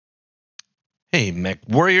Hey mech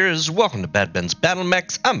warriors, welcome to Bad Ben's Battle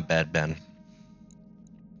Mechs. I'm Bad Ben.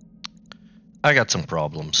 I got some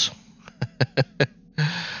problems.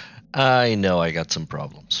 I know I got some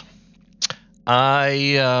problems.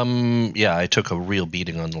 I took a real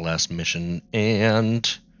beating on the last mission,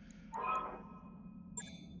 and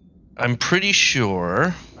I'm pretty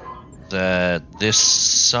sure that this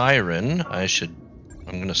siren, I'm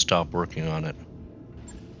gonna stop working on it,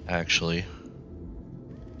 actually.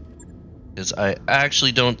 Because I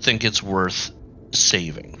actually don't think it's worth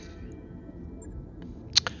saving.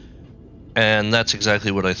 And that's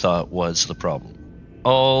exactly what I thought was the problem.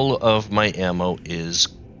 All of my ammo is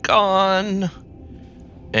gone,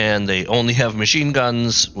 and they only have machine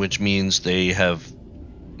guns, which means they have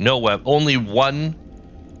no weapon. Only one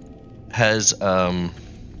has a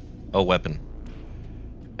weapon,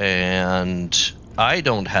 and I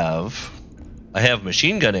have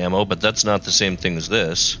machine gun ammo, but that's not the same thing as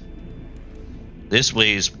this. This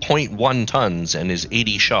weighs 0.1 tons and is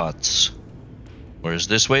 80 shots, whereas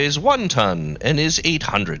this weighs 1 ton and is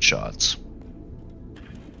 800 shots.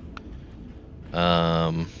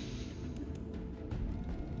 I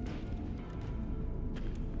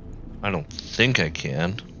don't think I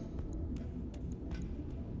can.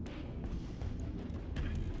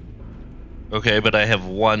 Okay, but I have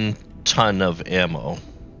 1 ton of ammo.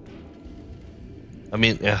 I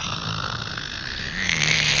mean,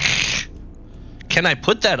 can I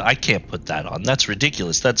put that? I can't put that on. That's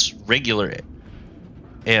ridiculous. That's regular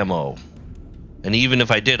ammo. And even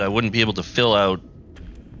if I did, I wouldn't be able to fill out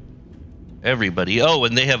everybody. Oh,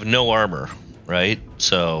 and they have no armor, right?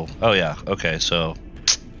 So, oh yeah, okay, so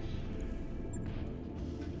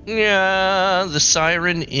yeah, the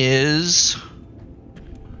siren is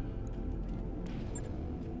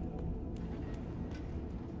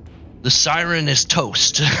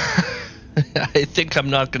toast. I think I'm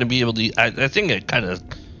not going to be able to. I think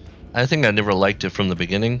I never liked it from the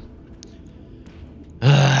beginning.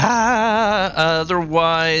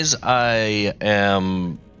 Otherwise, my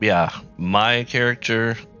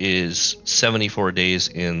character is 74 days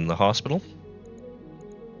in the hospital.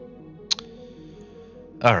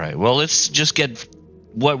 All right, well, let's just get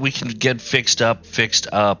what we can get fixed up.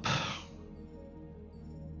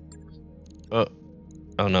 Oh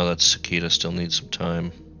no, that cicada still needs some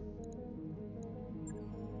time.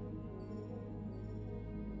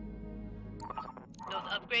 Those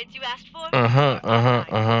upgrades you asked for?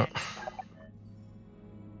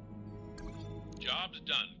 Job's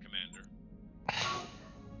done, Commander.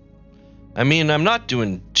 I mean, I'm not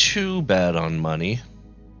doing too bad on money.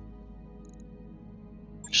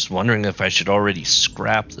 Just wondering if I should already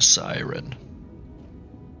scrap the siren.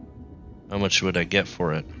 How much would I get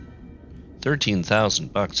for it?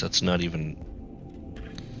 13,000 bucks. That's not even.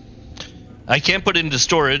 I can't put it into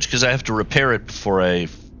storage because I have to repair it before I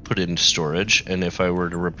put it into storage. And if I were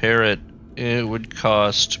to repair it, it would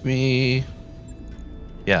cost me,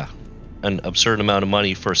 yeah, an absurd amount of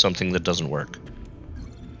money for something that doesn't work.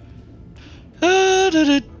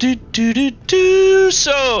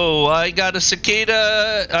 So I got a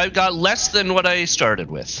cicada. I got less than what I started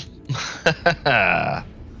with.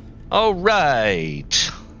 All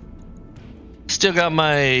right. Still got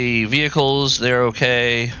my vehicles. They're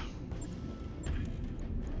okay.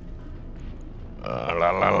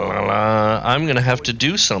 I'm gonna have to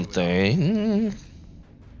do something.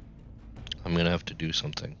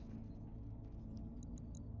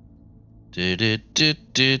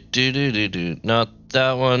 Not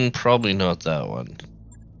that one, probably not that one.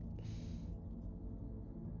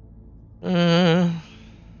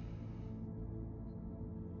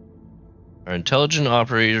 Our intelligent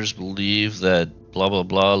operators believe that blah blah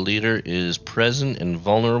blah leader is present and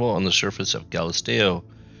vulnerable on the surface of Galisteo.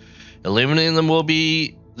 Eliminating them will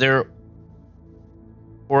be their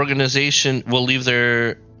organization will leave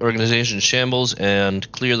their organization shambles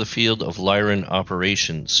and clear the field of Lyran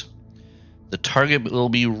operations. The target will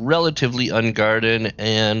be relatively unguarded,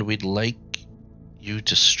 and we'd like you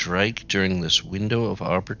to strike during this window of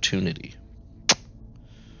opportunity.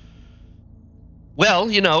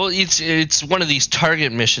 Well, you know, it's one of these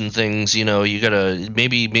target mission things. You know, you gotta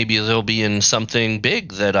maybe they'll be in something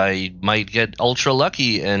big that I might get ultra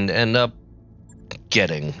lucky and end up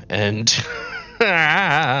getting. And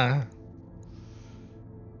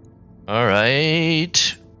all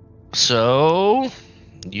right, so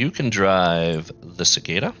you can drive the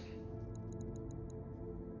cicada.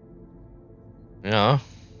 Yeah,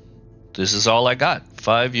 this is all I got.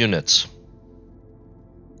 5 units.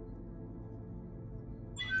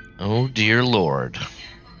 Oh dear Lord,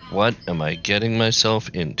 what am I getting myself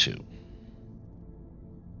into?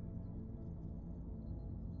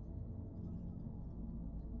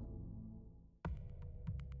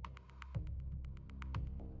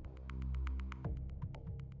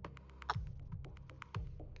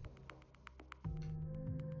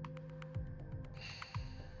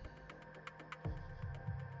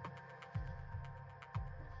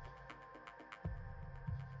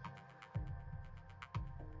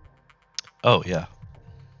 Oh, yeah.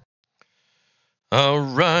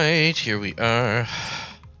 Alright, here we are.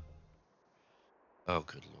 Oh,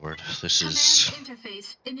 good lord. This is...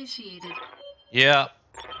 Interface initiated. Yeah.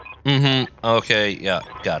 Okay, yeah,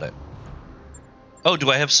 got it. Oh,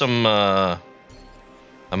 do I have some, I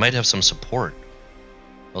might have some support.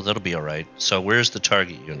 Oh, that'll be alright. So where's the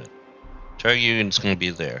target unit? Target unit's gonna be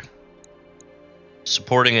there.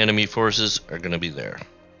 Supporting enemy forces are gonna be there.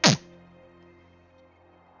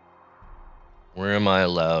 Where am I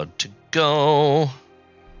allowed to go?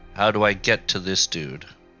 How do I get to this dude?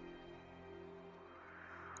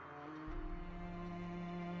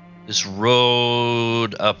 This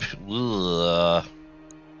road up... Ugh.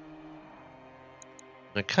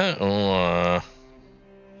 I can't...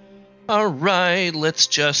 Alright, let's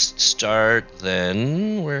just start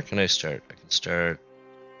then. Where can I start? I can start...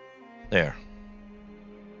 there.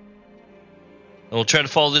 And we'll try to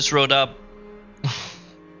follow this road up.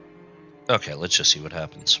 Okay, let's just see what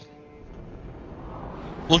happens.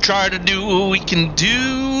 We'll try to do what we can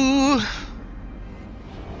do.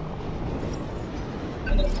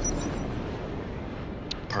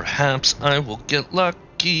 Perhaps I will get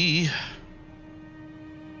lucky.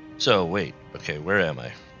 So, wait. Okay, where am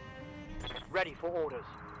I? Ready for orders.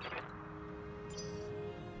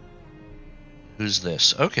 Who's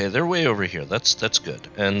this? Okay, they're way over here. That's good.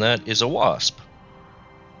 And that is a wasp.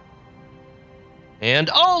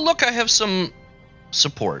 And, oh, look, I have some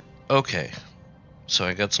support. Okay. So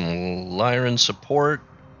I got some Lyran support,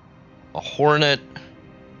 a Hornet,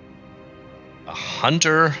 a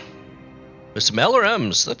Hunter, with some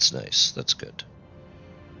LRMs. That's nice. That's good.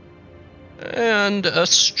 And a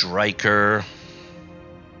Striker.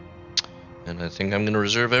 And I think I'm going to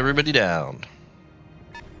reserve everybody down.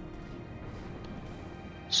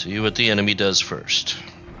 See what the enemy does first.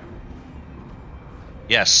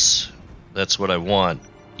 Yes, that's what I want.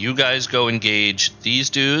 You guys go engage these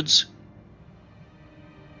dudes.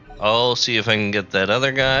 I'll see if I can get that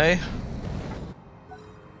other guy.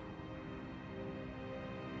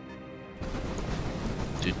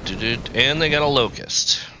 And they got a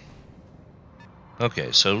Locust.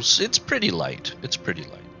 Okay, so it's pretty light. It's pretty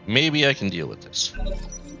light. Maybe I can deal with this.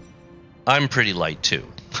 I'm pretty light too.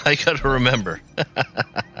 I gotta remember.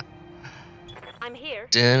 I'm here.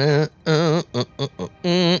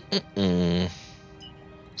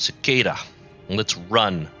 Cicada. Let's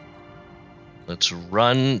run. Let's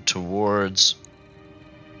run towards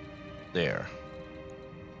there.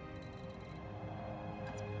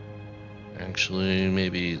 Actually,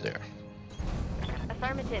 maybe there.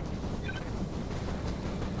 Affirmative.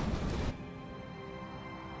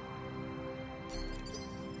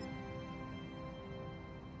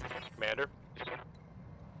 Commander.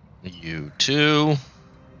 You too.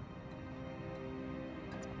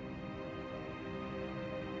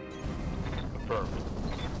 Affirmed.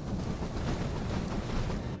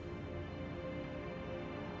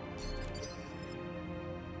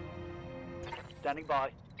 Standing by.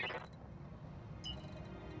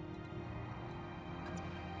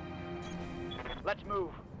 Let's move.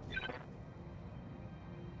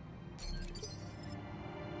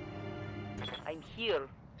 I'm here.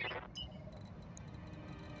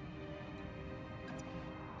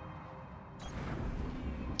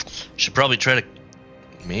 Should probably try to,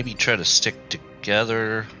 maybe try to stick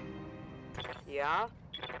together. Yeah.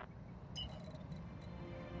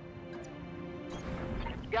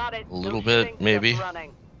 Got it. A little No bit, shooting, maybe. just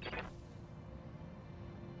running.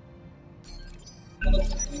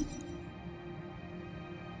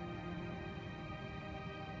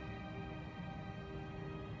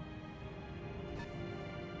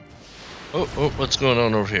 Oh, what's going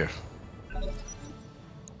on over here?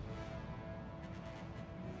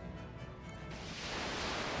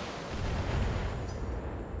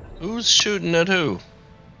 Who's shooting at who?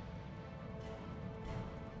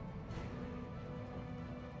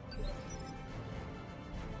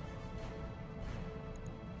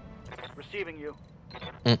 Receiving you.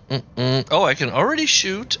 Oh, I can already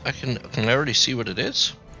shoot. Can I already see what it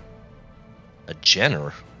is? A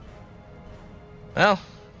Jenner. Well,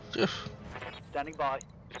 I Standing by.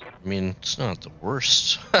 mean, it's not the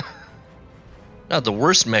worst. Not the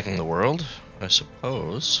worst mech in the world, I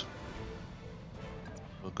suppose.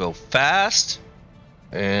 We'll go fast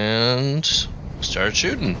and start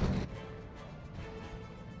shooting.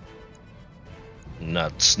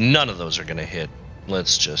 Nuts. None of those are gonna hit.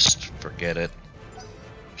 Let's just forget it.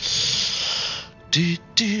 Do,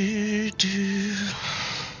 do, do.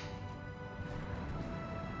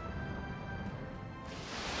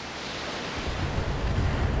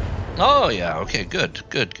 Oh yeah, okay, good.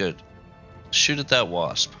 Shoot at that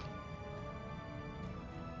wasp.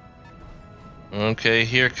 Okay,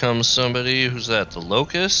 here comes somebody. Who's that? The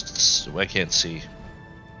locusts? I can't see.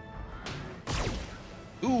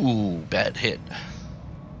 Ooh, bad hit.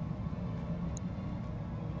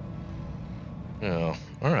 Oh,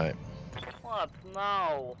 alright. What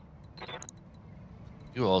now?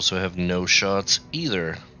 You also have no shots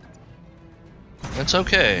either. That's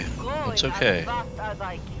okay. That's Going okay. as fast as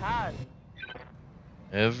I can.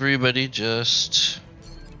 Everybody just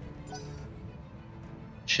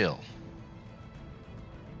chill.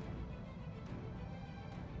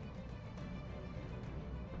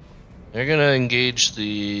 They're gonna engage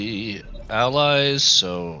the allies,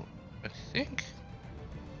 so I think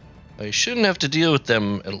I shouldn't have to deal with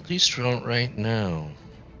them, at least not right now.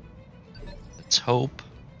 Let's hope.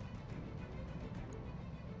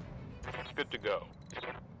 Good to go.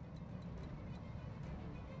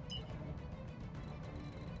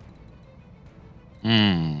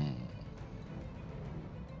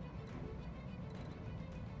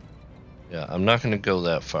 Yeah, I'm not gonna go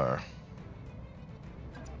that far.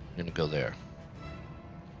 I'm gonna go there.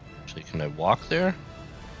 Actually, can I walk there?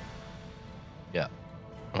 Yeah.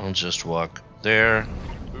 I'll just walk there.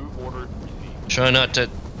 Move order received. Try not to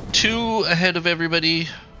too ahead of everybody.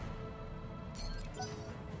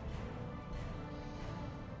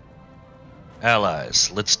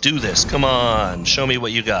 Allies, let's do this. Come on, show me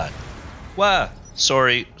what you got. Wah!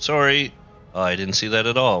 Sorry. Oh, I didn't see that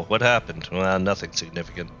at all. What happened? Well, nothing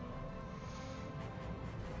significant.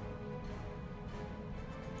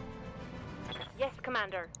 Yes,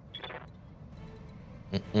 Commander.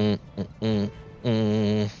 Mm-mm.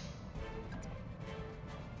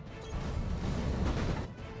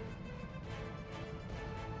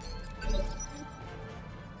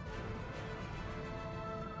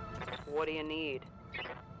 What do you need?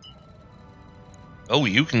 Oh,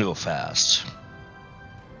 you can go fast.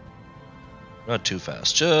 Not too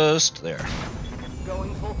fast, just there.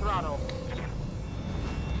 Going full throttle.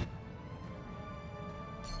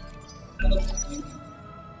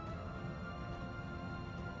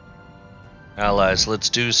 Allies, let's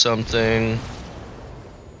do something.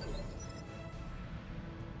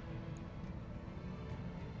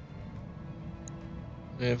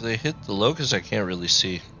 If they hit the locust, I can't really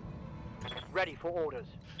see. Ready for orders.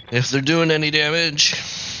 If they're doing any damage,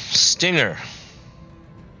 Stinger.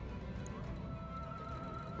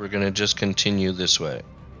 We're gonna just continue this way.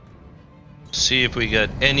 See if we get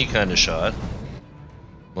any kind of shot.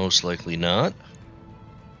 Most likely not.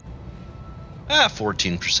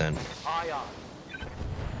 14%. Aye, aye.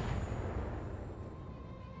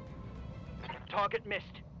 Target missed.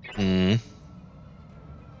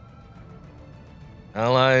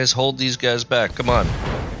 Allies, hold these guys back. Come on.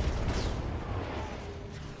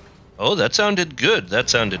 Oh, that sounded good. That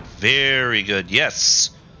sounded very good. Yes,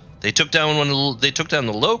 they took down they took down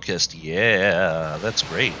the locust. Yeah, that's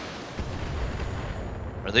great.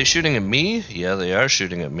 Are they shooting at me? Yeah, they are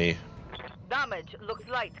shooting at me. Damage looks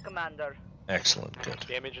light, Commander. Excellent. Good.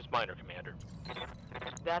 Damage is minor, Commander.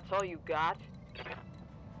 That's all you got?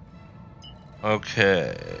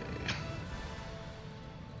 Okay.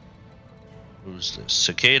 Who's this?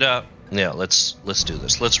 Cicada. Yeah, let's do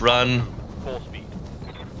this. Let's run. Full speed.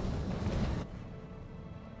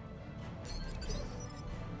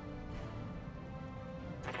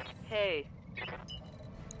 Hey.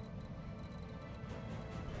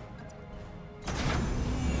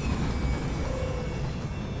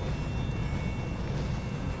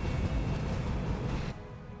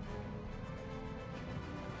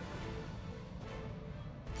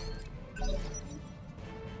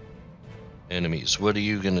 Enemies, what are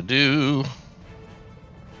you gonna do?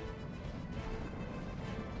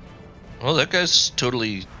 Oh, that guy's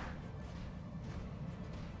totally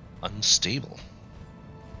unstable.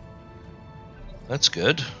 That's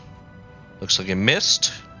good. Looks like he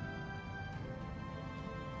missed.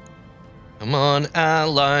 Come on,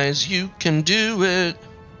 allies, you can do it.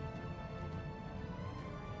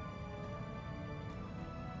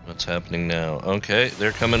 What's happening now? Okay,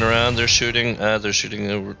 they're coming around. They're shooting. They're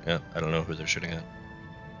shooting over. I don't know who they're shooting at.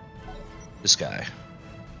 This guy.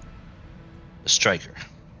 The striker.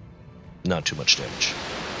 Not too much damage.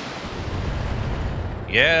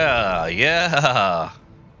 Yeah.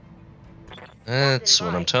 That's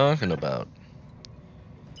what I'm talking about.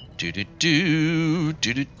 Do.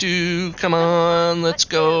 Come on, let's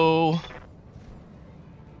go.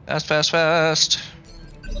 Fast.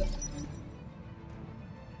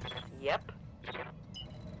 Yep.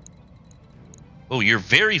 Oh, you're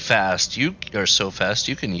very fast. You are so fast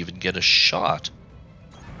you can even get a shot.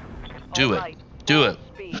 Do it. Do it.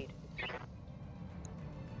 Speed.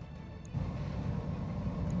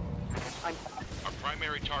 Our primary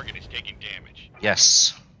primary target is taking damage.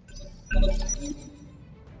 Yes.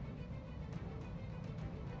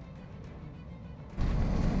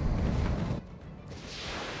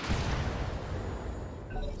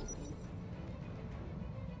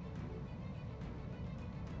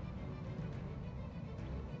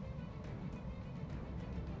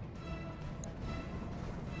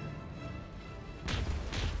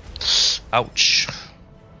 Ouch.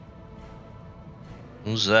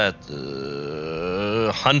 Who's that?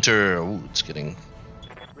 Hunter. Ooh, it's getting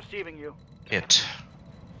Receiving you. hit.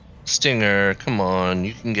 Stinger, come on.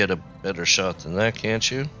 You can get a better shot than that, can't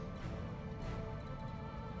you?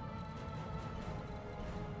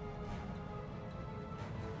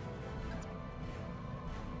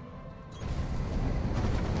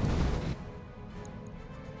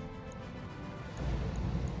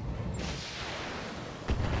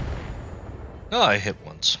 Oh, I hit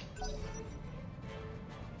once.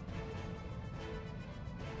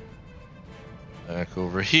 Back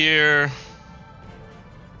over here.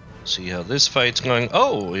 See how this fight's going.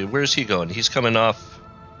 Oh, where's he going? He's coming off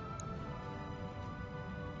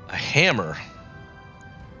a hammer.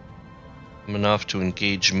 Coming off to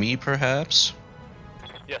engage me, perhaps?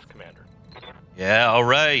 Yes, Commander. Yeah,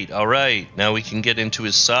 alright, alright. Now we can get into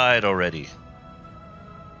his side already.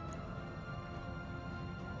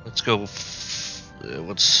 Let's go.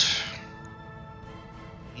 What's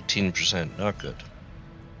 18%? Not good.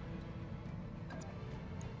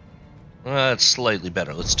 That's slightly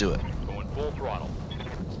better. Let's do it. Going full throttle.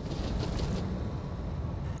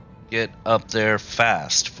 Get up there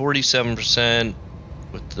fast. 47%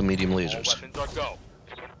 with the medium All lasers. weapons are go.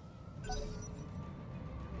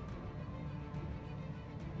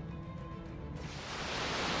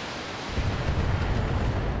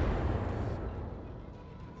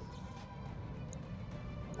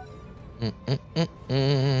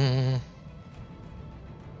 Mm-mm-mm-mm.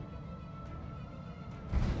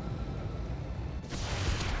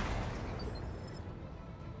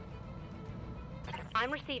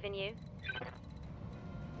 I'm receiving you.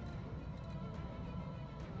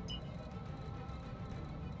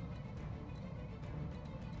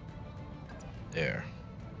 There.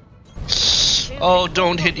 Oh,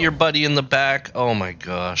 don't hit your buddy in the back. Oh my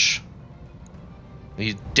gosh.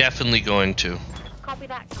 He's definitely going to. Copy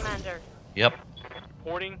that, Commander. Yep.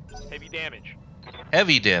 Reporting heavy damage.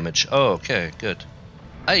 Heavy damage. Oh, okay, good.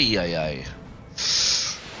 Ay, ay, ay.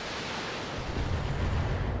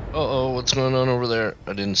 Uh-oh, what's going on over there?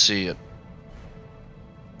 I didn't see it.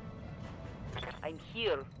 I'm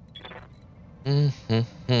here.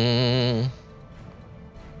 Mm-hmm.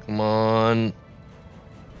 Come on.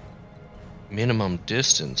 Minimum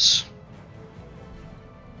distance.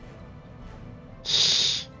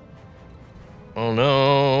 Oh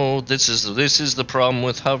no, this is the problem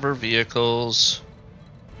with hover vehicles.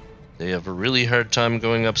 They have a really hard time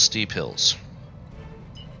going up steep hills.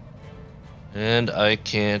 And I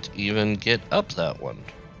can't even get up that one.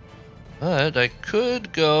 But I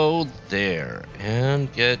could go there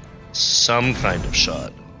and get some kind of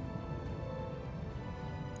shot.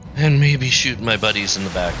 And maybe shoot my buddies in the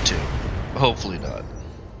back too. Hopefully not.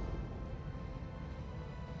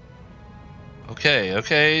 Okay,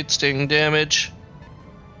 okay, it's taking damage.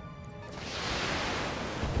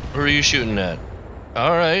 Where are you shooting at?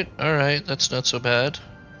 Alright, that's not so bad.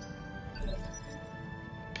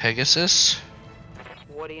 Pegasus?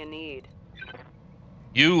 What do you need?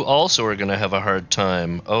 You also are gonna have a hard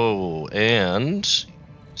time. Oh, and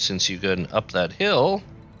since you got up that hill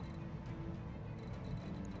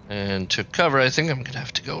and took cover, I think I'm gonna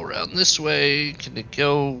have to go around this way. Can it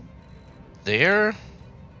go there?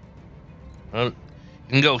 Well, you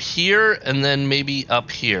can go here and then maybe up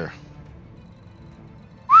here.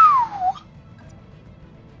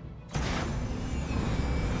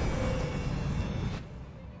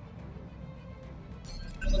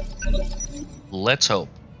 Let's hope.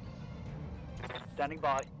 Standing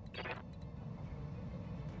by.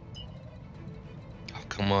 Oh,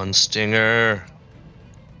 come on, Stinger.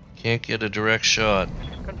 Can't get a direct shot.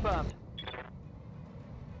 Confirmed.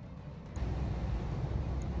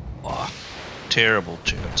 Aw, terrible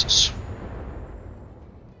chances.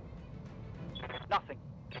 Nothing.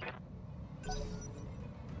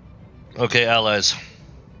 Okay, allies.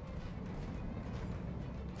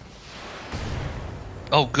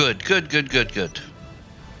 Oh, good.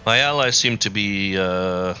 My allies seem to be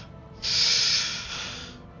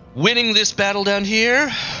winning this battle down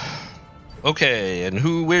here. Okay,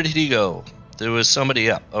 and where did he go? There was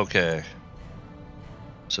somebody up. Okay.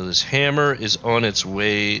 So this hammer is on its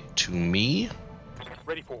way to me.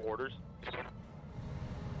 Ready for orders.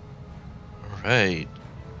 Alright.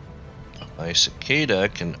 My cicada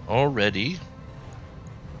can already...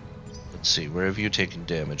 Let's see, where have you taken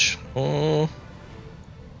damage? Oh...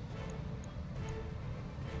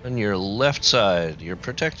 On your left side. You're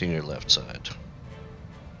protecting your left side.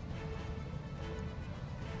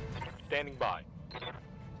 Standing by.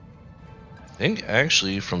 I think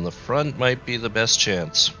actually from the front might be the best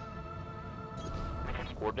chance.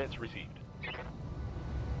 Coordinates received.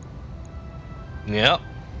 Yep.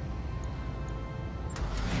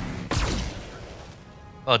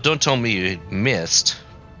 Oh, don't tell me you missed.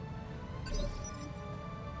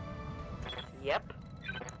 Yep.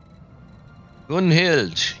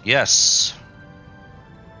 Gunhild, yes.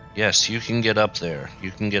 Yes, you can get up there.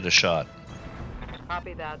 You can get a shot.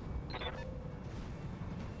 Copy that.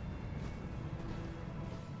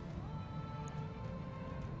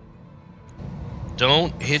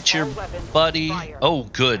 Don't hit your All weapons, buddy. fire. Oh,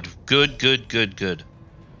 good. Good, good, good, good.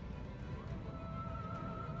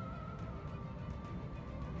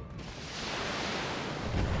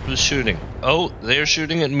 Who's shooting? Oh, they're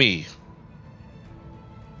shooting at me.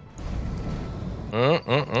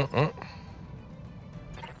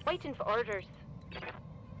 Waiting for orders.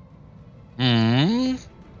 Hmm.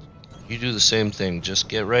 You do the same thing. Just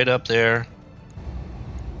get right up there.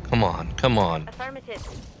 Come on, come on. Affirmative.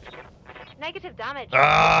 Negative damage.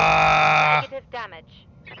 Ah! Negative damage.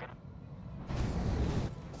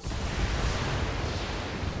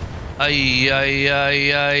 Ay, ay,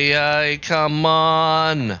 ay, ay, ay, come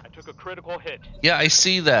on. I took a critical hit. Yeah, I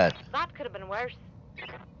see that. That could have been worse.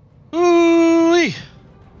 Ooh-wee.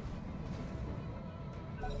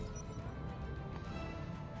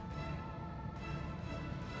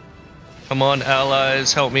 Come on,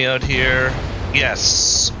 allies, help me out here.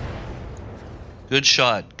 Yes. Good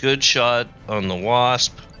shot on the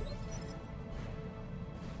wasp.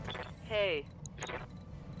 Hey.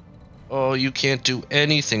 Oh, you can't do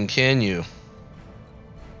anything, can you?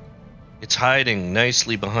 It's hiding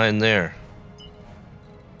nicely behind there.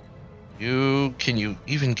 Can you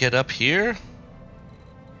even get up here?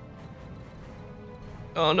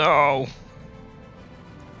 Oh no.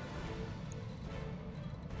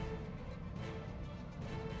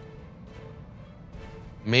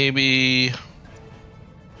 Maybe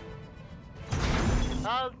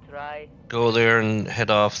I'll try. go there and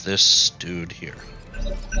head off this dude here.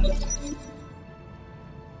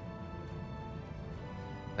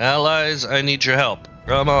 Allies, I need your help.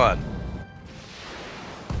 Come on.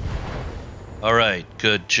 Alright,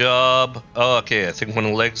 good job. Oh, okay, I think one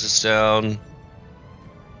of the legs is down.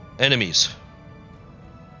 Enemies.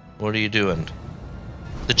 What are you doing?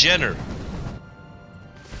 The Jenner.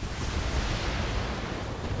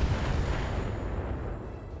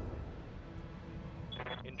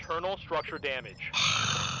 Internal structure damage.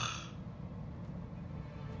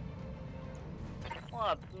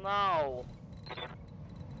 What now?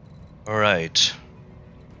 Alright.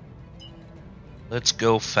 Let's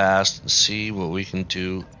go fast and see what we can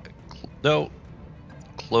do. No.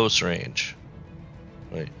 Close range.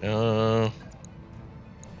 Wait, Yeah,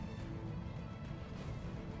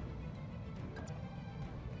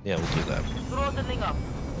 we'll do that. Throttling up,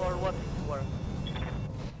 or what's worth.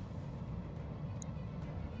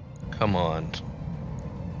 Come on.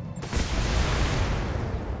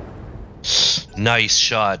 Nice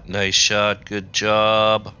shot, good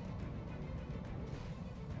job.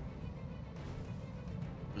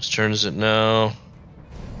 Whose turn is it now?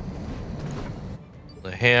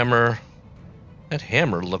 The hammer. That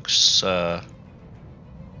hammer looks, That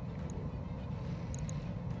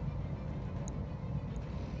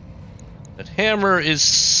hammer is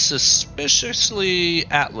suspiciously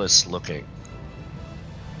Atlas looking.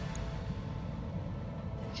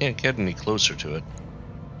 Can't get any closer to it.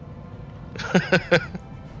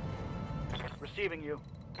 Receiving you.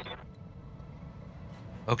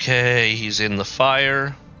 Okay, he's in the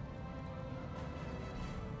fire.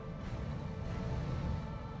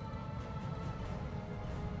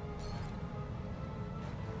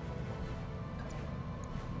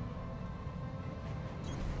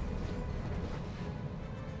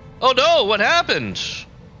 Oh no, what happened?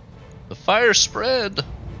 The fire spread.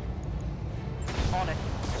 On it.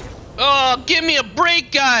 Oh, give me a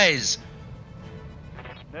break, guys!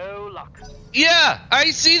 No luck. Yeah,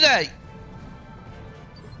 I see that.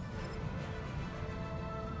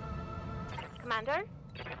 Commander?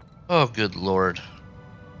 Oh, good lord.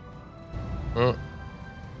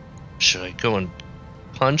 Should I go and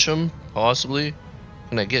punch him? Possibly.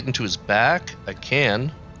 Can I get into his back? I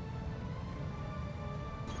can.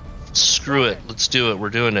 Screw it. Let's do it. We're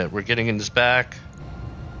doing it. We're getting in his back.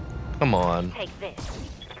 Come on. Take this.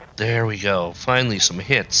 There we go. Finally some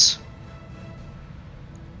hits.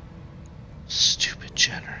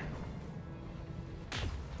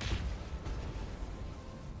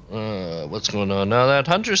 What's going on now? That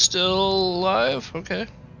hunter's still alive? Okay.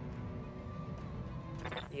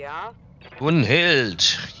 Yeah?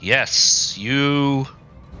 Gunhild, yes, you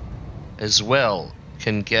as well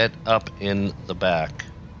can get up in the back.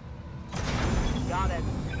 Got it.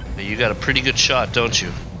 But you got a pretty good shot, don't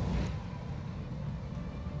you?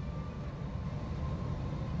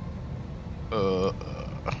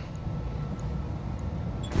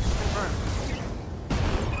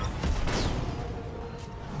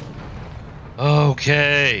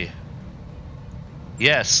 Okay.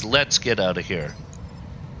 Yes, let's get out of here.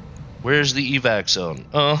 Where's the evac zone?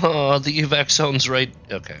 The evac zone's right.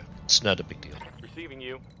 Okay, it's not a big deal. Receiving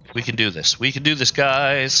you. We can do this. We can do this,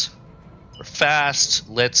 guys. We're fast.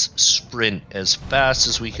 Let's sprint as fast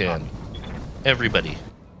as we can. Everybody.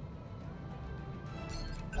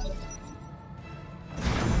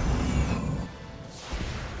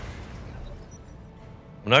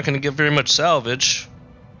 We're not going to get very much salvage.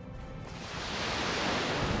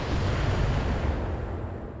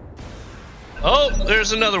 Oh,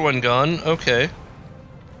 there's another one gone. Okay.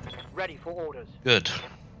 Ready for orders. Good.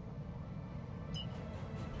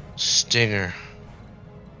 Stinger.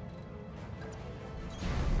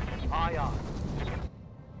 Aye, aye.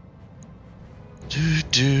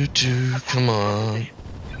 Do. Come on.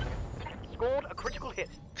 Scored a critical hit.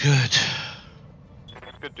 Good.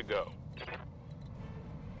 Good to go.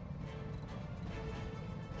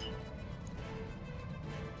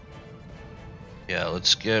 Yeah,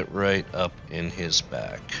 let's get right up in his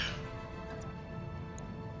back.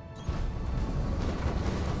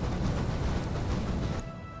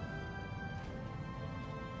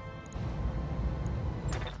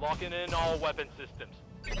 Locking in all weapon systems.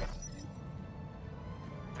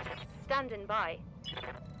 Standing by.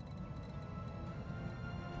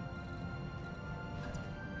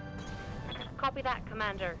 Copy that,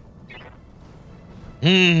 Commander.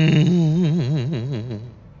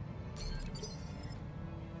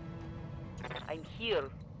 I'm here.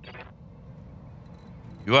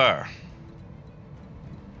 You are.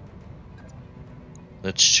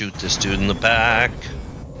 Let's shoot this dude in the back.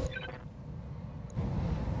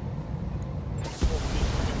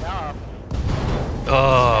 Enough.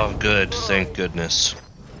 Oh, good. Thank goodness.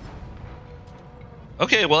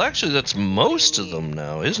 Okay, well, actually, that's most of them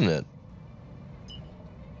now, isn't it?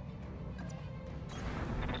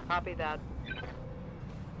 Copy that.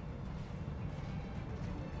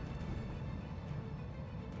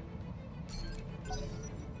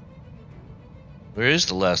 Where is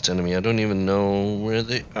the last enemy? I don't even know where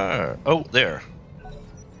they are. Oh, there.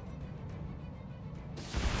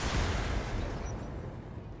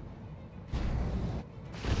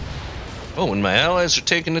 Oh, and my allies are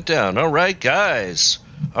taking it down. All right, guys.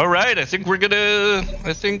 All right, I think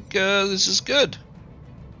this is good.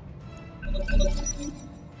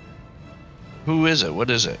 Who is it?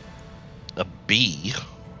 What is it? A bee?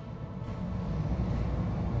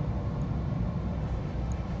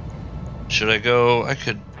 Should I go? I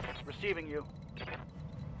could. Receiving you.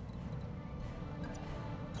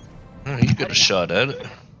 Oh, you got a shot at it.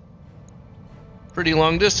 Pretty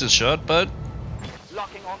long distance shot, but.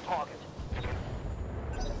 Locking on target.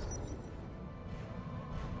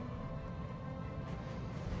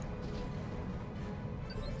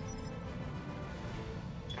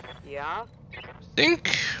 Yeah? I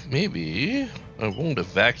think maybe I won't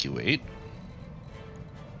evacuate.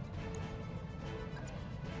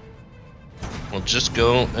 We'll just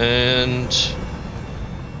go and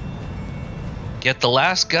get the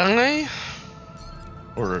last guy,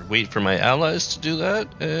 or wait for my allies to do that,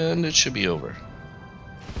 and it should be over.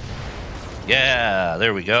 Yeah,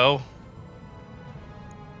 there we go.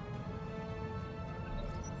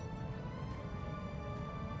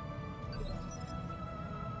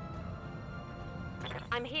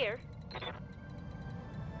 I'm here.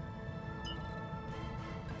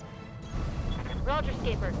 Roger,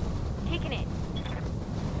 Skipper. Kicking it.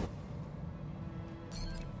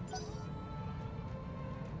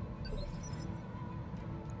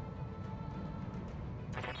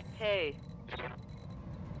 Hey.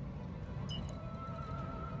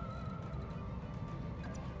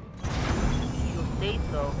 You say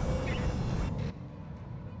so.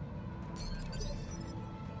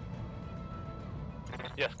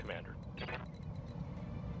 Yes, Commander.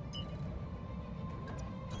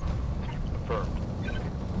 Confirmed.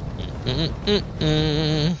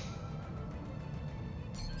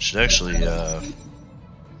 Should actually, I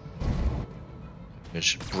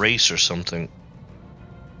should brace or something.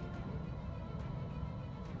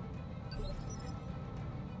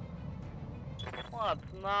 What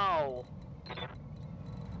now?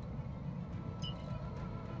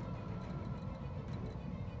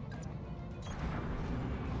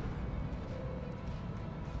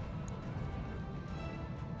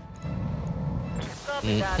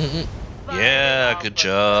 Copy that. Yeah, good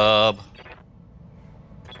job.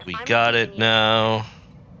 We I'm got receiving it you. now.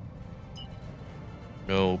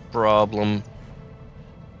 No problem.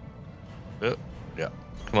 Oh, yeah,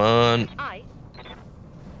 come on. I.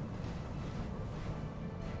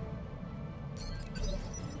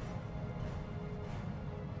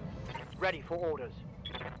 Ready for orders.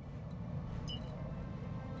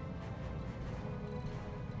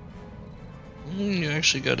 You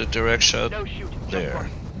actually got a direct shot No shooting. just there.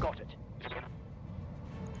 running. Got it.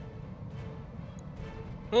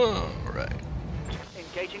 Alright.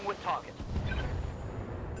 Engaging with target.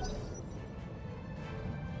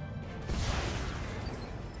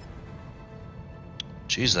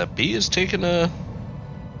 Jeez, that bee is taking a...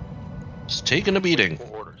 It's taking a beating. For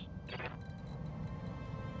orders.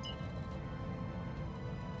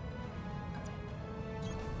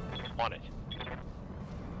 On it.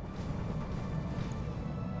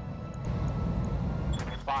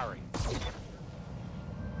 Firing.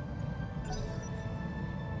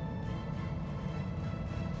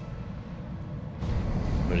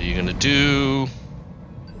 What are you gonna do?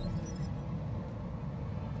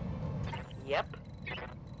 Yep.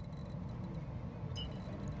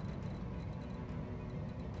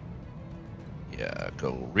 Yeah,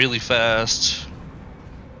 go really fast.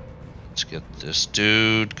 Let's get this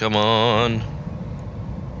dude. Come on.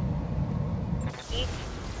 Eat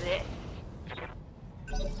this.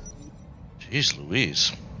 Jeez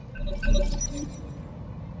Louise.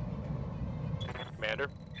 Commander.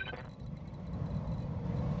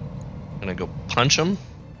 Gonna go punch him?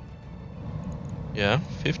 Yeah,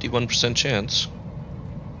 51% chance.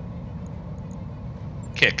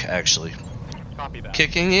 Kick, actually. Copy that.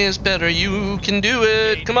 Kicking is better. You can do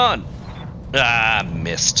it. Come on. Ah,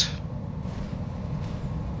 missed.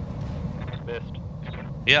 Missed.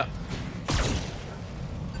 Yeah.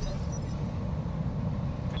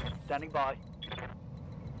 Standing by.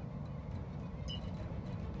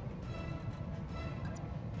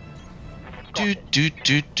 Do.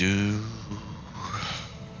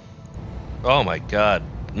 Oh my god.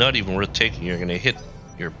 Not even worth taking. You're gonna hit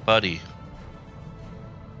your buddy.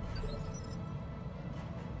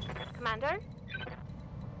 Commander?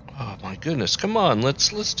 Oh my goodness. Come on.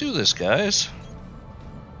 Let's do this, guys.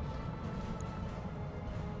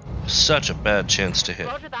 Such a bad chance to hit.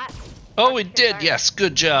 Roger that. Oh, it did. Confirmed. Yes.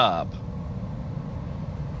 Good job.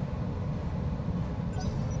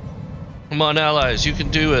 Come on, allies. You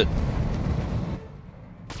can do it.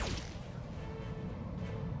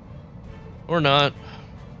 Or not.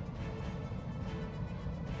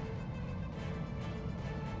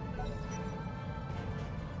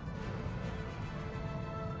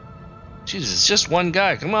 Jesus, it's just one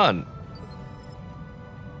guy. Come on.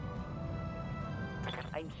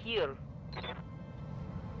 I'm here.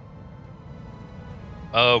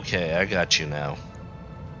 Okay, I got you now.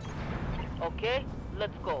 Okay,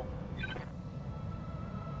 let's go.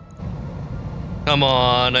 Come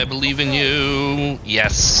on, I believe in you.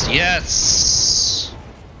 Yes, yes.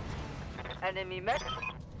 Enemy mech.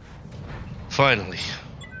 Finally.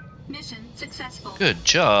 Mission successful. Good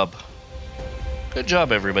job. Good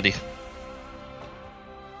job, everybody.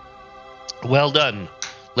 Well done.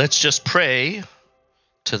 Let's just pray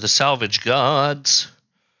to the salvage gods.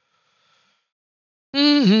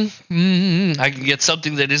 I can get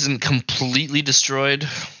something that isn't completely destroyed.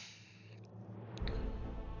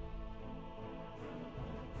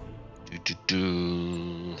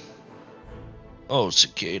 Oh,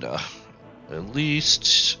 cicada. At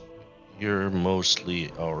least you're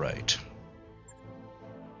mostly alright.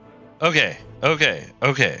 Okay. I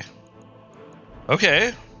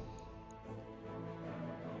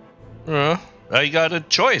got a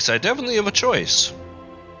choice. I definitely have a choice.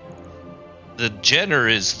 The Jenner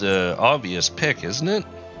is the obvious pick, isn't it?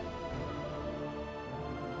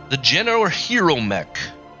 The Jenner or Hero Mech.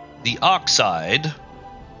 The Oxide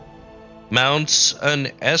mounts an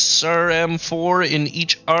SRM-4 in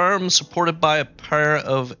each arm, supported by a pair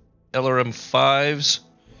of LRM-5s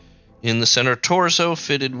in the center torso,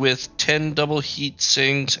 fitted with 10 double heat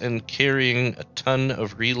sinks and carrying a ton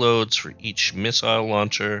of reloads for each missile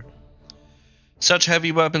launcher. Such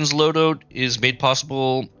heavy weapons loadout is made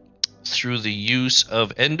possible through the use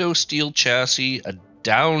of endo steel chassis, a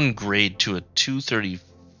downgrade to a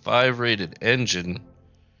 235 rated engine,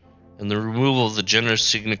 and the removal of the Jenner's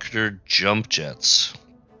signature jump jets.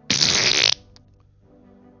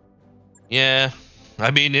 Yeah, I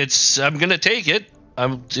mean, I'm gonna take it.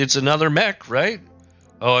 It's another mech, right?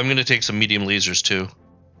 Oh, I'm gonna take some medium lasers too.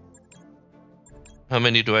 How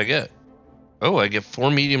many do I get? Oh, I get 4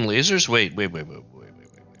 medium lasers? Wait.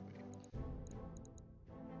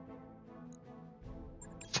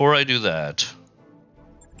 before I do that,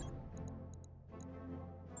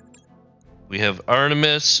 we have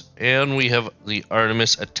Artemis and we have the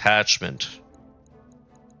Artemis attachment.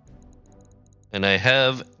 And I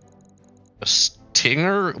have a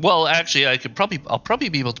Stinger. Well, actually, I'll probably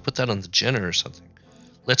be able to put that on the Jenner or something.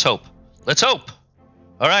 Let's hope. Let's hope.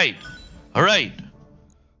 All right. All right.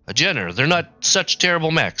 A Jenner. They're not such terrible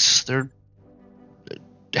mechs. They're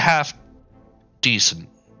half decent.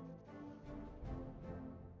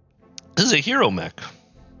 This is a hero mech.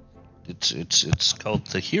 It's called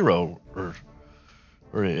the Hero, or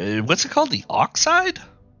what's it called? The Oxide?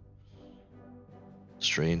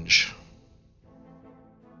 Strange.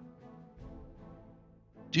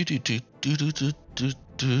 Do do do do do do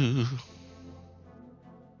do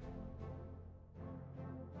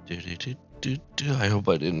do. I hope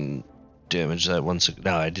I didn't damage that one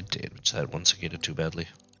cicada. No, I did damage that one cicada too badly.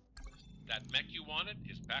 That mech you wanted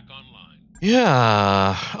is back online.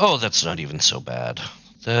 Yeah. Oh, that's not even so bad.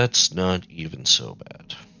 That's not even so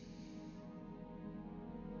bad.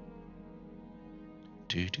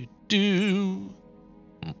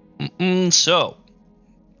 So,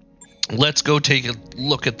 let's go take a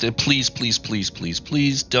look at the. Please, please, please, please,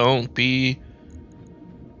 please don't be.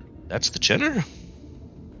 That's the Jenner?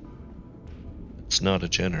 It's not a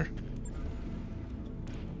Jenner.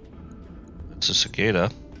 It's a cicada.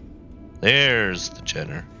 There's the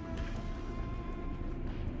Jenner.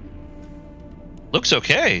 Looks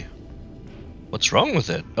okay. What's wrong with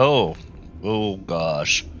it? Oh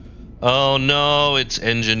gosh. Oh no, its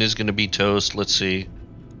engine is gonna be toast. Let's see.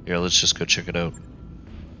 Here, let's just go check it out.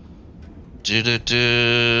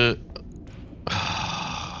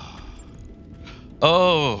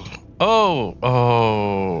 Oh.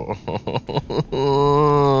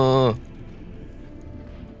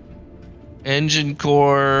 Engine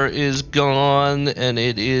core is gone, and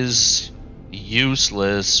it is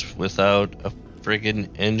useless without a friggin'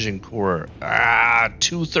 engine core.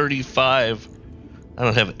 235. I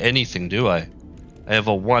don't have anything, do I? I have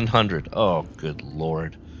a 100. Oh, good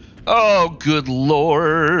lord. Oh, good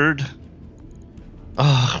lord.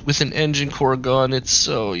 With an engine core gone, it's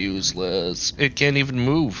so useless. It can't even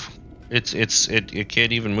move. It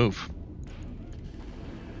can't even move.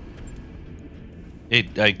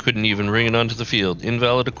 I couldn't even bring it onto the field.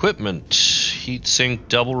 Invalid equipment. Heatsink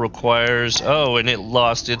double requires. Oh, and it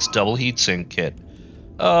lost its double heatsink kit.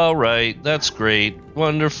 Alright, that's great.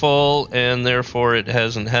 Wonderful. And therefore it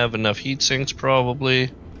doesn't have enough heatsinks,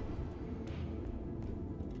 probably.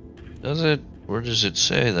 Does it? Where does it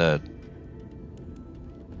say that?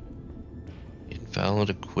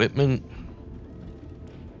 Invalid equipment.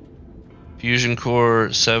 Fusion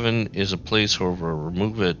core 7 is a placeholder.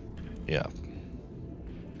 Remove it. Yeah.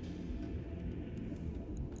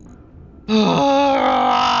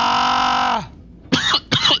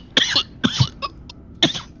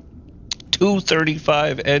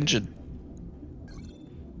 235 engine.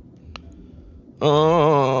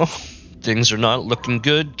 Oh, things are not looking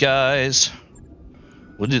good, guys.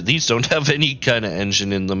 Well, these don't have any kind of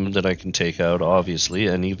engine in them that I can take out, obviously,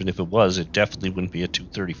 and even if it was, it definitely wouldn't be a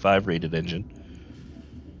 235 rated engine.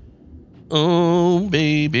 Oh,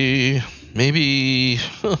 baby. Maybe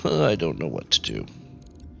I don't know what to do.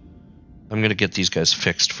 I'm gonna get these guys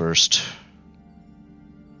fixed first.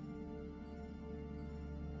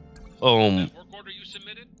 That work order you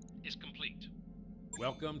submitted is complete.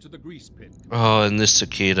 Welcome to the grease pit. Oh, and this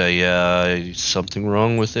cicada, yeah, something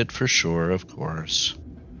wrong with it for sure, of course.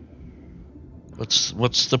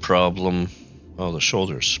 What's the problem? Oh, the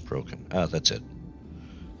shoulder's broken. Ah, that's it.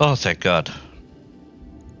 Oh, thank God.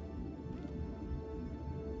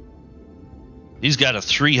 He's got a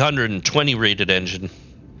 320 rated engine.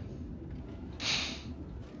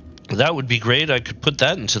 That would be great. I could put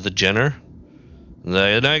that into the Jenner.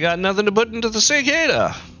 And I got nothing to put into the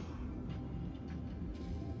cicada.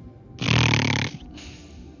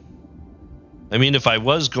 I mean, if I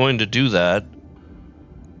was going to do that...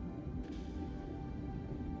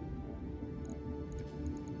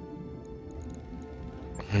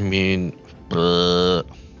 I mean...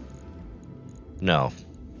 No.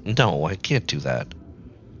 No, I can't do that.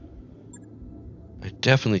 I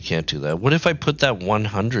definitely can't do that. What if I put that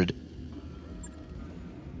 100...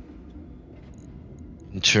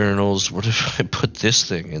 internals? What if I put this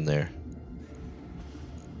thing in there?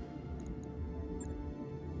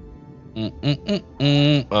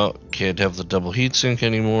 Oh, can't have the double heatsink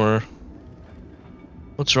anymore.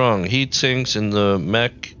 What's wrong? Heatsinks in the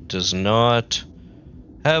mech does not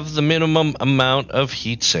have the minimum amount of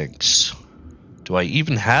heatsinks. Do I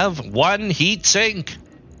even have one heatsink?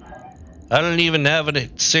 I don't even have a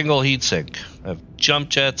single heatsink. I have jump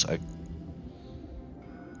jets.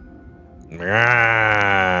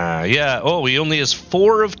 Ah, yeah. Oh, he only has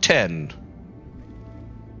 4 of 10.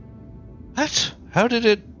 What? How did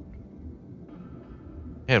it?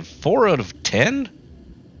 It had 4 out of 10,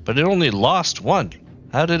 but it only lost 1.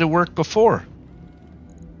 How did it work before?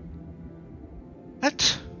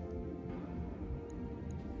 What?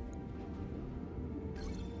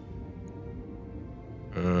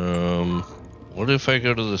 What if I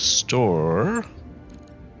go to the store?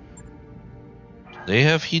 Do they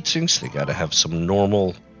have heat sinks? They gotta have some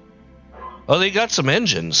normal. Oh, they got some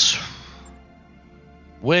engines.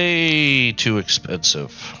 Way too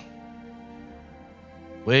expensive.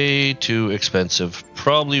 Way too expensive.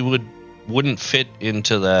 Probably wouldn't fit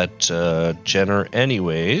into that Jenner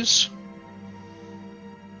anyways.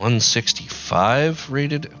 165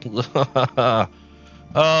 rated.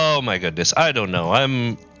 Oh my goodness. I don't know.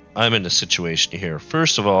 I'm in a situation here.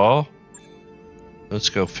 First of all, let's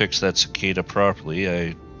go fix that cicada properly.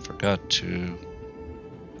 I forgot to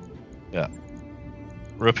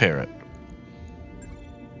repair it.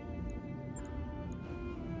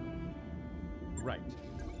 Right.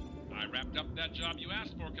 I wrapped up that job you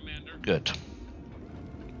asked for, Commander. Good.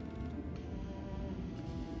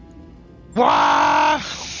 Wah!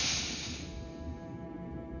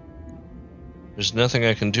 There's nothing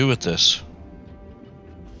I can do with this.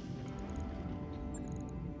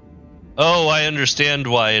 Oh, I understand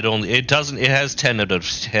why it has 10 out of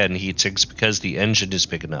 10 heat sinks because the engine is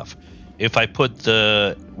big enough. If I put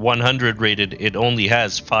the 100 rated, it only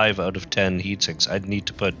has 5 out of 10 heat sinks. I'd need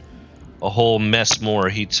to put a whole mess more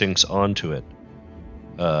heat sinks onto it.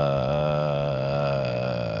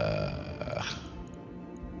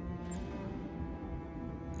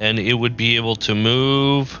 And it would be able to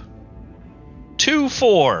move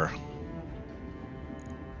 2-4.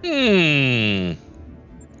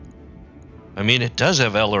 I mean, it does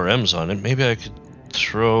have LRMs on it. Maybe I could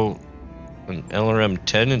throw an LRM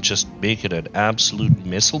 10 and just make it an absolute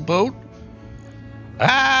missile boat?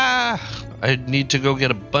 I'd need to go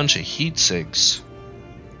get a bunch of heat sinks.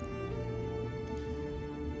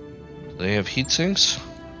 Do they have heat sinks?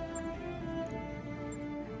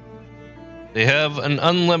 They have an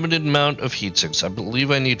unlimited amount of heat sinks. I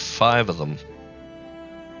believe I need 5 of them.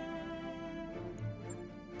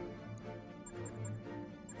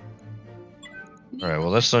 Alright,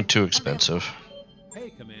 well that's not too expensive.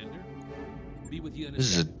 Hey, Commander. Be with you in This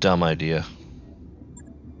is a dumb idea.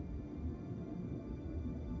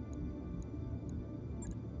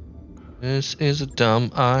 This is a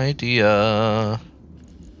dumb idea.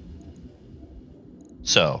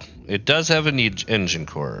 So, it does have an engine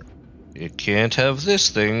core. It can't have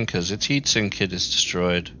this thing because its heatsink kit is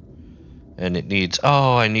destroyed. And it needs...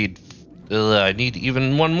 Oh, I need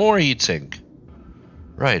even one more heatsink.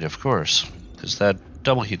 Right, of course. Because that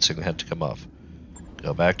double heatsink had to come off.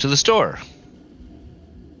 Go back to the store.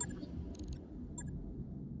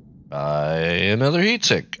 Buy another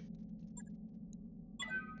heatsink.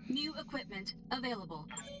 New equipment available.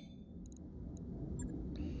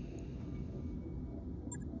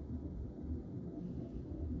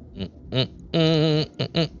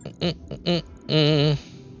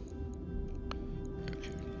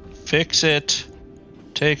 Fix it.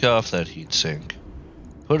 Take off that heatsink.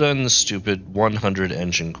 Put on the stupid 100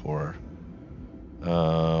 engine core.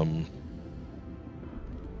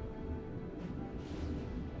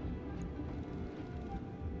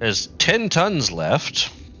 There's 10 tons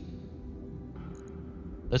left.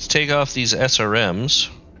 Let's take off these SRMs.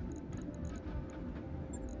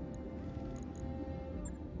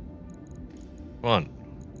 Come on.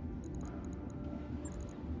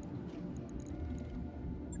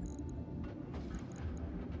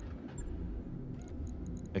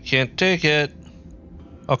 I can't take it.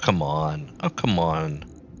 Oh, come on. Oh, come on.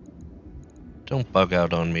 Don't bug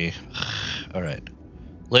out on me. Alright.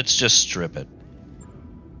 Let's just strip it.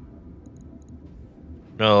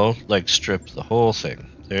 No, like strip the whole thing.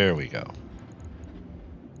 There we go.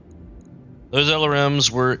 Those LRMs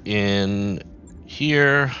were in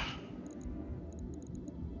here.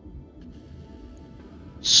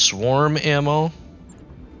 Swarm ammo.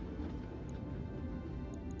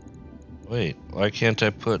 Wait, why can't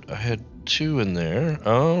I put... I had 2 in there.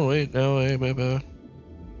 Oh, wait, no, wait.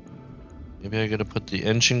 Maybe I gotta put the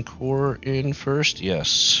engine core in first?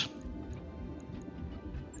 Yes.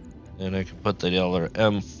 Then I can put the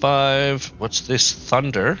LRM5. What's this?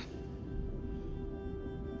 Thunder.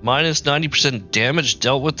 Minus 90% damage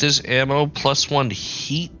dealt with this ammo, plus 1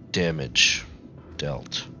 heat damage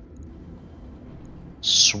dealt.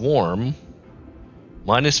 Swarm.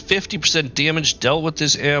 Minus 50% damage dealt with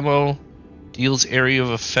this ammo. Deals area of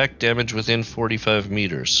effect damage within 45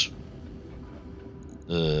 meters.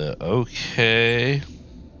 Okay.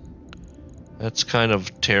 That's kind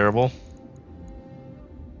of terrible.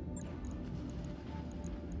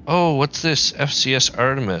 Oh, what's this? FCS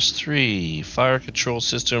Artemis 3. Fire control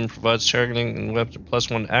system provides targeting and weapon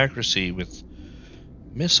 +1 accuracy with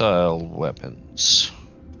missile weapons.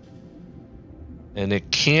 And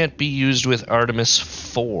it can't be used with Artemis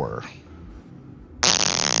 4.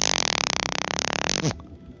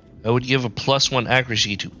 I would give a +1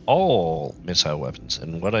 accuracy to all missile weapons.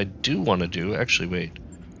 And what I do want to do... Actually, wait.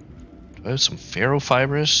 Do I have some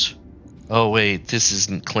ferrofibrous? Oh, wait. This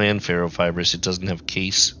isn't clan ferrofibrous. It doesn't have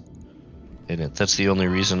case in it. That's the only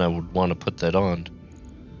reason I would want to put that on.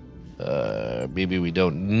 Maybe we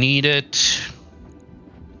don't need it.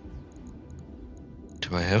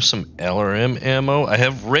 Do I have some LRM ammo? I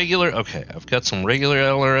have regular... Okay, I've got some regular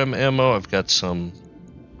LRM ammo. I've got some...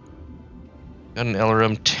 Got an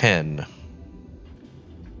LRM 10.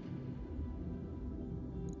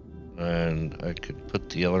 And I could put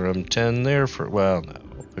the LRM 10 there for... Well, no,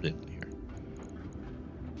 I'll put it in here.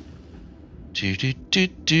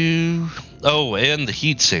 Oh, and the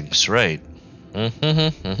heat sinks, right. 1,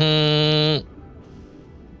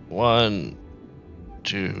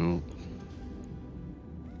 2,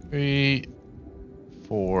 3,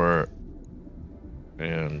 4,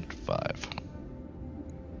 and 5.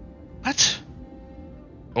 What?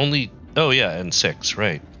 Only... Oh, yeah, and 6,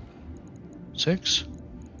 right. 6?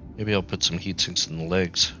 Maybe I'll put some heat sinks in the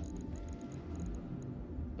legs.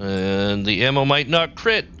 And the ammo might not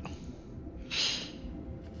crit.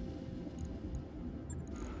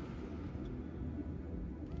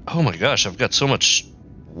 Oh my gosh, I've got so much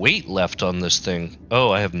weight left on this thing.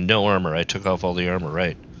 Oh, I have no armor. I took off all the armor,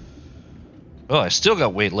 right. Oh, I still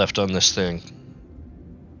got weight left on this thing.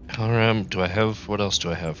 LRM, do I have... What else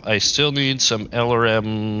do I have? I still need some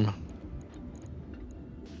LRM...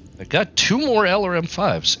 I got 2 more LRM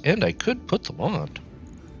 5s, and I could put them on.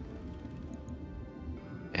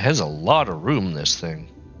 It has a lot of room, this thing.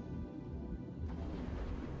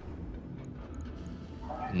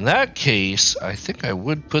 In that case, I think I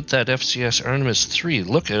would put that FCS Artemis 3.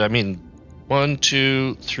 Look at, I mean, 1,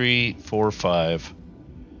 2, 3, 4, 5.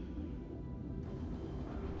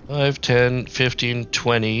 5, 10, 15,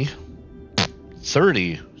 20,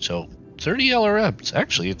 30. So 30 LRMs.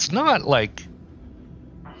 Actually, it's not like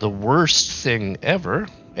the worst thing ever.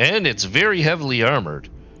 And it's very heavily armored.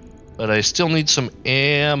 But I still need some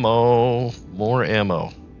ammo. More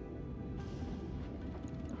ammo.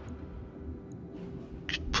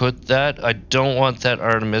 Could put that. I don't want that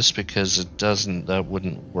Artemis because it doesn't, that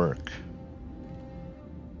wouldn't work.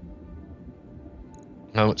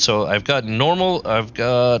 So I've got normal, I've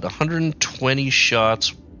got 120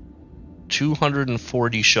 shots,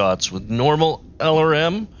 240 shots with normal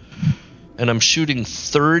LRM, and I'm shooting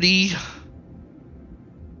 30.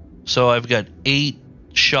 So I've got 8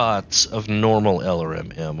 shots of normal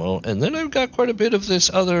LRM ammo, and then I've got quite a bit of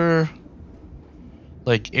this other,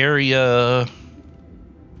 like, area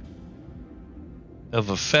of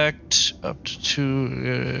effect, up to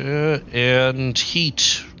 2, and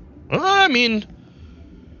heat. Well, I mean...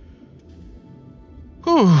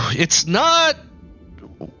 Whew, it's not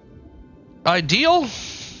ideal,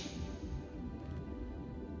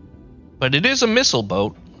 but it is a missile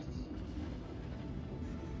boat.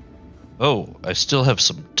 Oh, I still have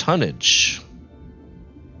some tonnage.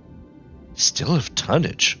 Still have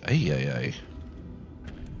tonnage. Ay, ay, ay.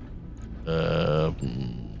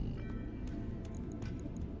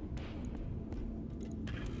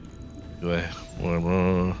 Do I...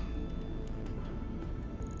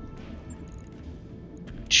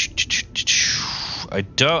 I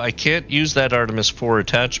can't use that Artemis 4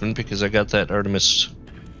 attachment because I got that Artemis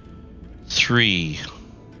 3.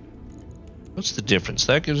 What's the difference?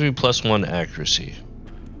 That gives me +1 accuracy.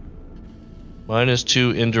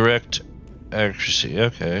 -2 indirect accuracy.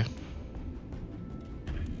 Okay.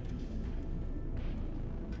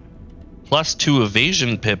 +2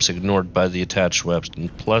 evasion pips ignored by the attached weapon.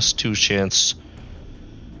 +2 chance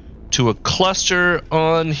to a cluster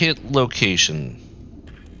on hit location.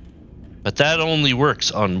 But that only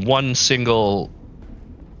works on one single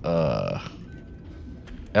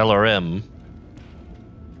LRM.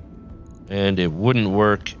 And it wouldn't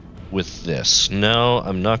work with this. No,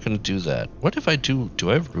 I'm not going to do that. What if I do?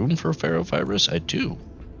 Do I have room for ferrofibrous? I do.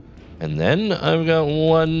 And then I've got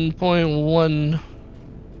 1.1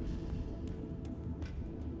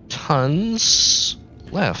 tons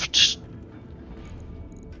left.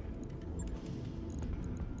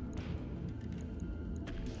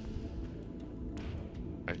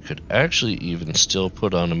 I could actually even still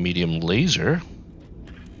put on a medium laser.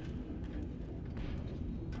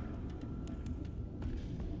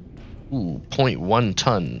 Ooh, 0.1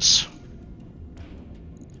 tons.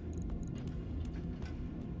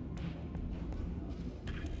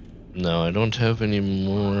 No, I don't have any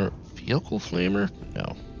more vehicle flamer?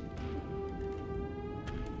 No.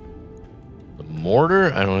 The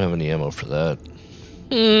mortar? I don't have any ammo for that.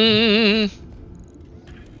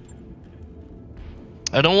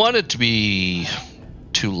 I don't want it to be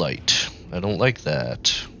too light. I don't like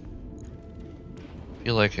that. I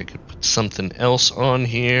feel like I could put something else on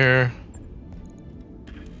here.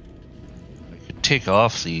 I could take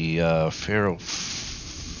off the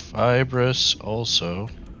ferrofibrous also.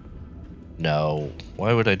 No,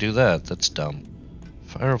 why would I do that? That's dumb.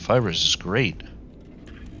 Ferrofibrous is great.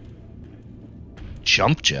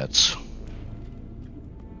 Jump jets.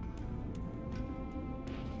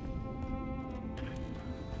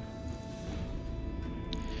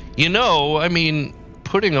 You know, I mean,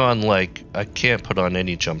 putting on, like, I can't put on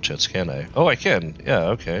any jump jets, can I? Oh, I can. Yeah,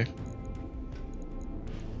 okay.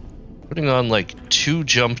 Putting on, like, 2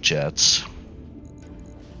 jump jets.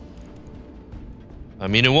 I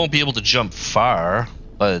mean, it won't be able to jump far,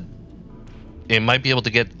 but it might be able to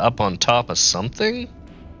get up on top of something?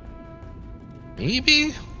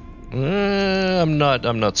 Maybe? I'm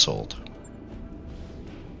not sold.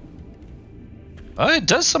 It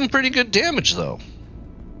does some pretty good damage, though.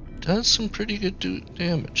 Does some pretty good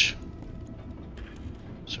damage.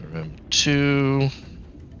 So RM2.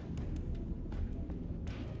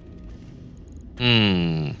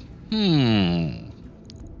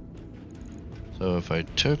 So if I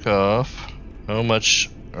took off, how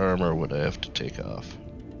much armor would I have to take off?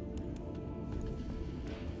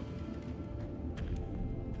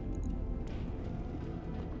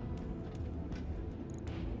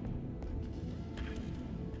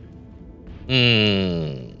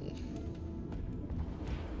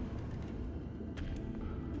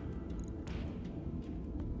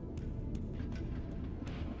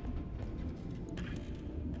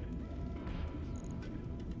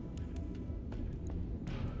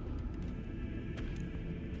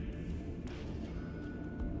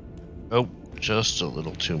 Oh, just a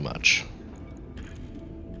little too much.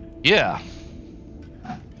 Yeah.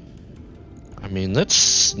 I mean,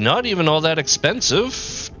 that's not even all that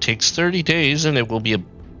expensive. Takes 30 days and it will be a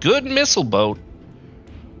good missile boat.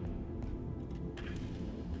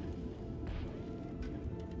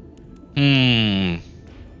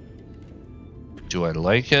 Do I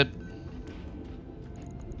like it?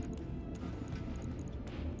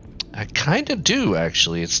 I kind of do,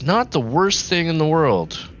 actually. It's not the worst thing in the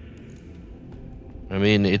world. I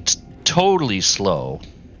mean, it's totally slow.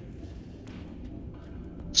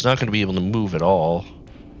 It's not going to be able to move at all.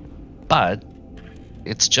 But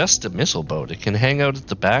it's just a missile boat. It can hang out at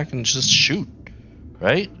the back and just shoot,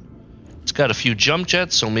 right? It's got a few jump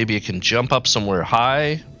jets, so maybe it can jump up somewhere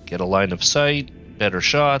high, get a line of sight, better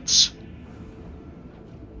shots.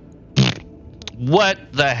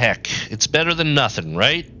 What the heck? It's better than nothing,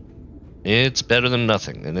 right? It's better than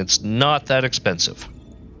nothing, and it's not that expensive.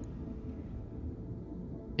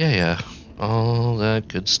 Yeah, all that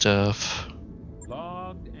good stuff.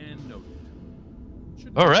 Logged and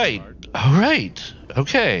noted. All right,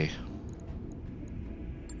 okay.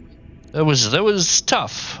 That was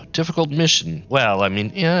tough, difficult mission. Well, I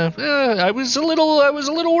mean, yeah, I was a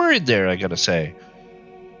little worried there, I gotta say.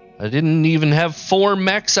 I didn't even have 4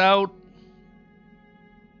 mechs out,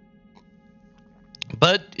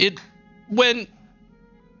 but it went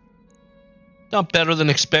not better than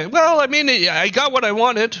expected. Well, I mean, I got what I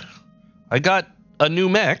wanted. I got a new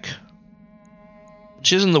mech,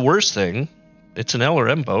 which isn't the worst thing. It's an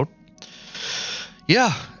LRM boat.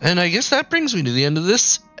 Yeah, and I guess that brings me to the end of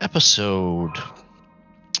this episode.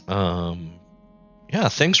 Yeah,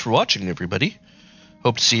 thanks for watching, everybody.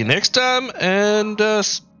 Hope to see you next time, and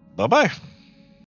bye-bye.